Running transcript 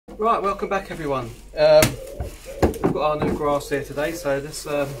Right, welcome back everyone. We've got our new grass here today, so let's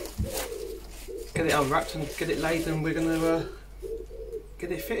get it unwrapped and get it laid, and we're going to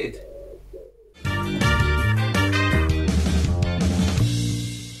get it fitted.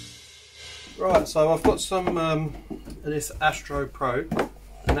 Right, so I've got some of this Astro Pro,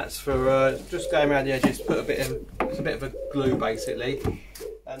 and that's for just going around the edges. Put a bit of a glue basically,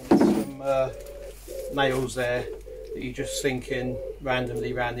 and there's some nails there that you just sink in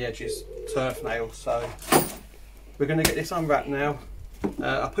randomly around the edges, turf nails. So we're going to get this unwrapped now.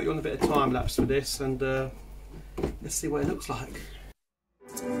 I'll put you on a bit of time lapse for this, and let's see what it looks like.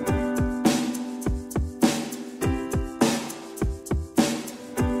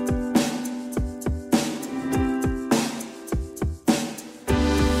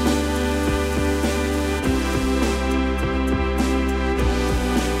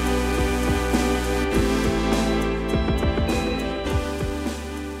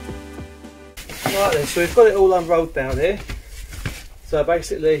 Right then, so we've got it all unrolled down here. So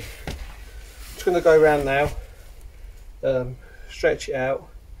basically, I'm just going to go around now, stretch it out,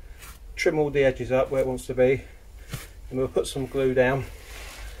 trim all the edges up where it wants to be, and we'll put some glue down,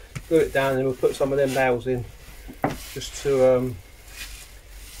 glue it down, and we'll put some of them nails in just to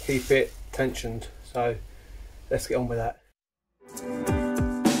keep it tensioned. So let's get on with that.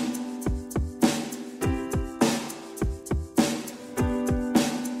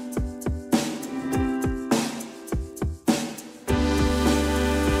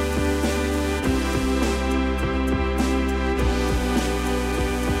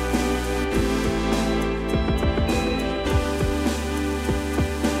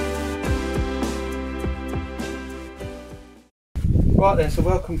 Right then, so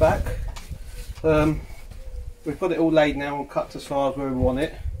welcome back. We've got it all laid now and cut to size where we want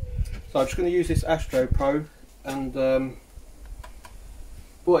it. So I'm just going to use this Astro Pro, and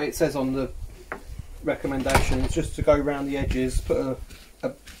what it says on the recommendation is just to go around the edges, put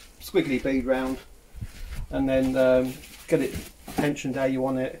a squiggly bead round, and then get it tensioned how you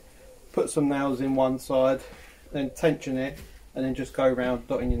want it. Put some nails in one side, then tension it, and then just go around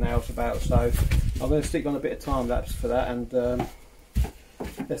dotting your nails about. So I'm going to stick on a bit of time lapse for that, and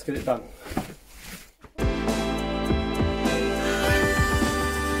let's get it done.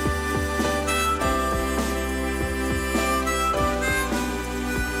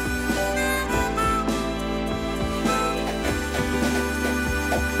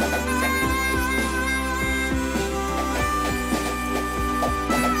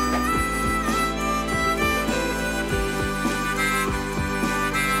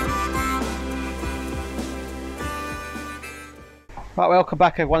 Right, welcome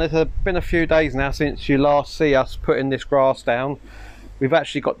back everyone. It's been a few days now since you last see us putting this grass down. We've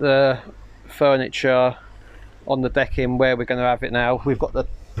actually got the furniture on the decking where we're going to have it now. We've got the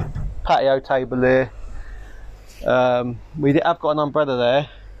patio table here. We have got an umbrella there,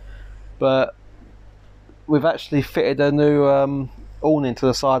 but we've actually fitted a new awning to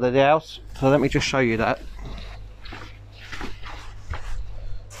the side of the house. So let me just show you that.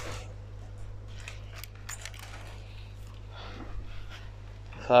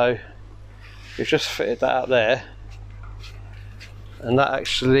 So we've just fitted that up there, and that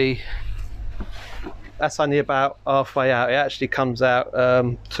actually, that's only about halfway out. It actually comes out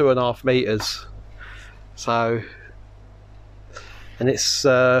 2.5 meters. So, and it's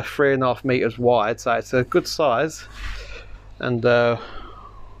 3.5 meters wide, so it's a good size. And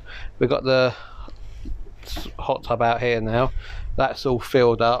we've got the hot tub out here now. That's all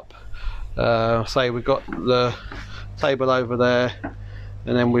filled up. So we've got the table over there,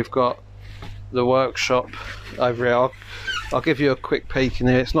 and then we've got the workshop over here. I'll give you a quick peek in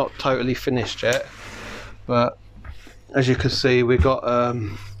here. It's not totally finished yet, but as you can see, we've got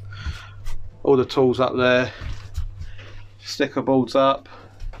all the tools up there, sticker boards up,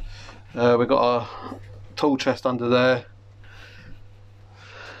 we've got a tool chest under there,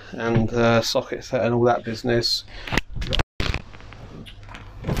 and socket set and all that business.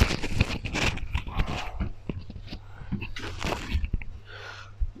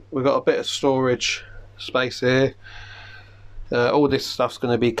 We've got a bit of storage space here. All this stuff's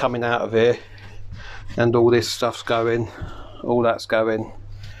going to be coming out of here, and all this stuff's going, all that's going.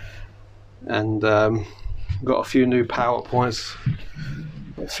 And got a few new power points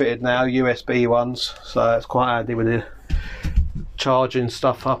fitted now, USB ones, so that's quite handy with the charging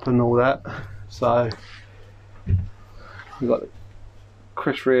stuff up and all that. So we've got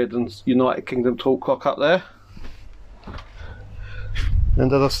Chris Reardon's United Kingdom tool clock up there.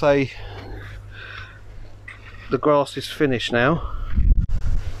 And as I say, the grass is finished now.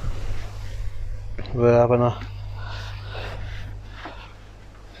 We're having a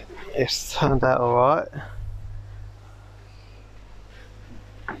it's turned out alright.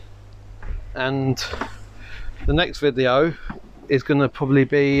 And the next video is going to probably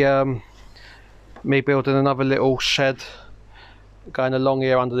be me building another little shed going along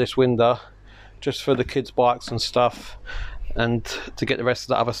here under this window, just for the kids' bikes and stuff, and to get the rest of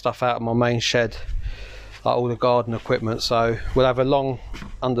the other stuff out of my main shed, like all the garden equipment. So we'll have a long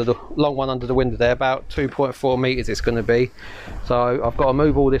one under the window there, about 2.4 meters it's going to be. So I've got to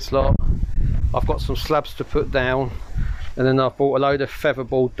move all this lot. I've got some slabs to put down, and then I've bought a load of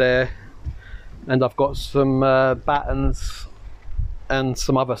featherboard there, and I've got some battens and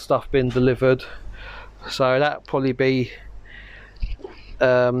some other stuff being delivered. So that'll probably be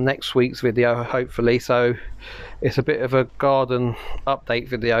next week's video, hopefully. So it's a bit of a garden update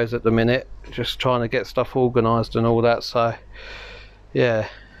videos at the minute, just trying to get stuff organised and all that. So yeah.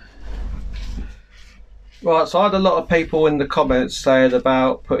 Right, so I had a lot of people in the comments saying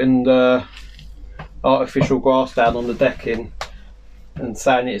about putting the artificial grass down on the decking and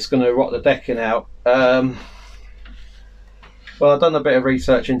saying it's going to rot the decking out. Well, I've done a bit of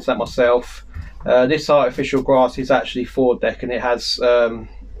research into that myself. This artificial grass is actually for decking. It has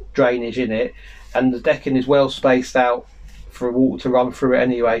drainage in it, and the decking is well spaced out for water to run through it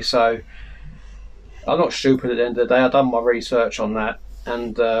anyway. So I'm not stupid at the end of the day. I've done my research on that,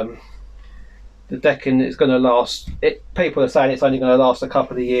 and the decking is going to last. People are saying it's only going to last a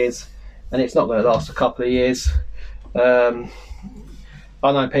couple of years, and it's not going to last a couple of years. I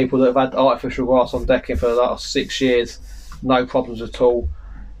know people that have had artificial grass on decking for the last 6 years, no problems at all.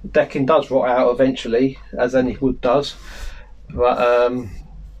 Decking does rot out eventually, as any wood does, but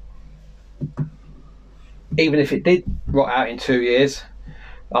even if it did rot out in 2 years,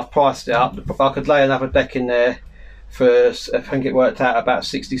 I've priced it up. I could lay another deck in there for, I think it worked out about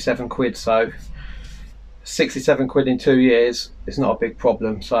 67 quid. So 67 quid in 2 years is not a big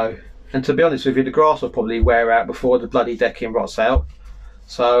problem. So, and to be honest with you, the grass will probably wear out before the bloody decking rots out.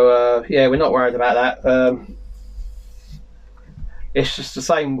 So yeah, we're not worried about that. It's just the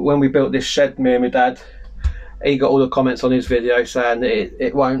same when we built this shed, me and my dad. He got all the comments on his video saying that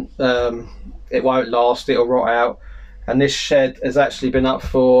it won't last, it'll rot out. And this shed has actually been up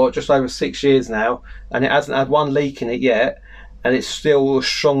for just over 6 years now, and it hasn't had one leak in it yet, and it's still as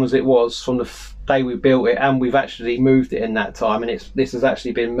strong as it was from the day we built it, and we've actually moved it in that time, and this has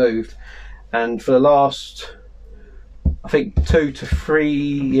actually been moved. And for the last, I think 2 to 3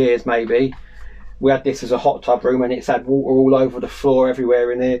 years maybe, we had this as a hot tub room, and it's had water all over the floor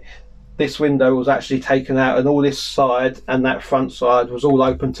everywhere in here. This window was actually taken out, and all this side and that front side was all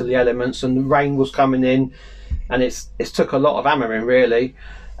open to the elements, and the rain was coming in, and it's took a lot of hammering really,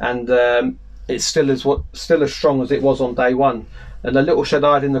 and it's still as strong as it was on day one. And the little shed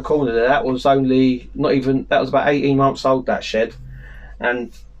I had in the corner there, that was only that was about 18 months old, that shed.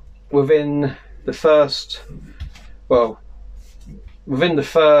 And within the first what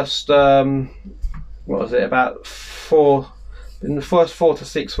was it, about in the first 4 to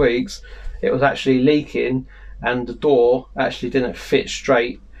 6 weeks, it was actually leaking, and the door actually didn't fit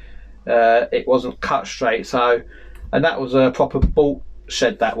straight. It wasn't cut straight. So, and that was a proper bolt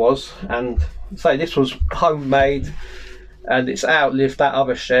shed, that was. And so this was homemade, and it's outlived that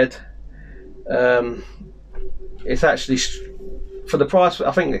other shed. It's actually, for the price,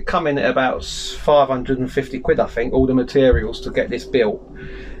 I think it come in at about 550 quid, I think, all the materials to get this built.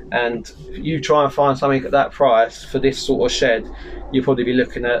 And you try and find something at that price for this sort of shed, you'd probably be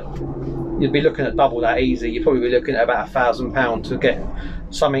looking at double that easy. You'd probably be looking at about £1,000 to get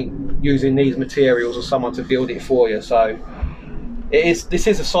something using these materials, or someone to build it for you. So this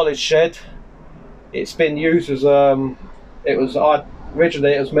is a solid shed. It's been used as originally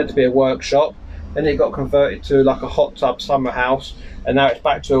it was meant to be a workshop, then it got converted to like a hot tub summer house, and now it's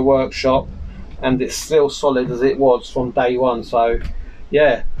back to a workshop, and it's still solid as it was from day one. So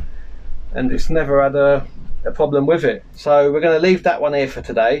yeah, and it's never had a problem with it. So we're going to leave that one here for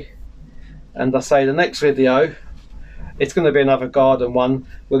today, and I say the next video, it's going to be another garden one.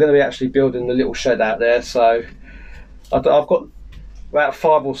 We're going to be actually building the little shed out there. So I've got about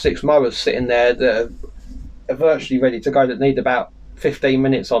 5 or 6 mowers sitting there that are virtually ready to go, that need about 15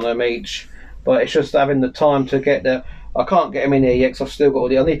 minutes on them each, but it's just having the time to get there. I can't get them in here yet because I've still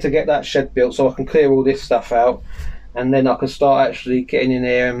got I need to get that shed built so I can clear all this stuff out, and then I can start actually getting in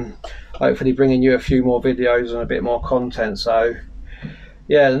here and hopefully bringing you a few more videos and a bit more content. So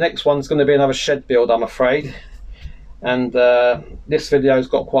yeah, the next one's going to be another shed build, I'm afraid. And this video's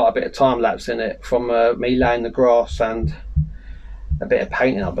got quite a bit of time lapse in it from me laying the grass and a bit of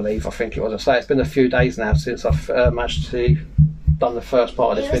painting, I believe. I think it was. I say it's been a few days now since I've managed to done the first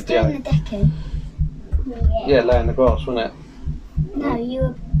part of this video. Doing the decking. Yeah, laying the grass, wasn't it? No,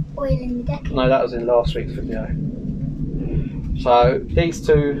 you were oiling the deck. No, that was in last week's video. So these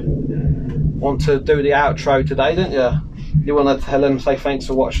two want to do the outro today, didn't you? You want to tell them, say thanks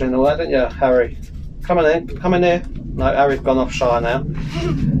for watching and all that, didn't you, Harry? Come on in, come in here. No, Harry's gone off shy now.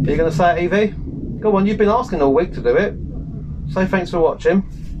 Are you going to say it, Evie? Go on, you've been asking all week to do it. Say thanks for watching.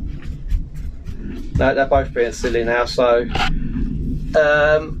 No, they're both being silly now, so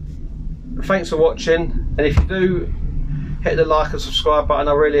thanks for watching, and if you do hit the like and subscribe button,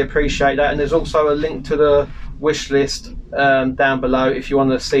 I really appreciate that. And there's also a link to the wish list down below if you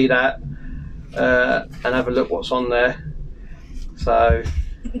want to see that and have a look what's on there. So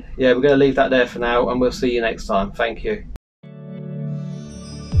yeah, we're going to leave that there for now, and we'll see you next time. Thank you.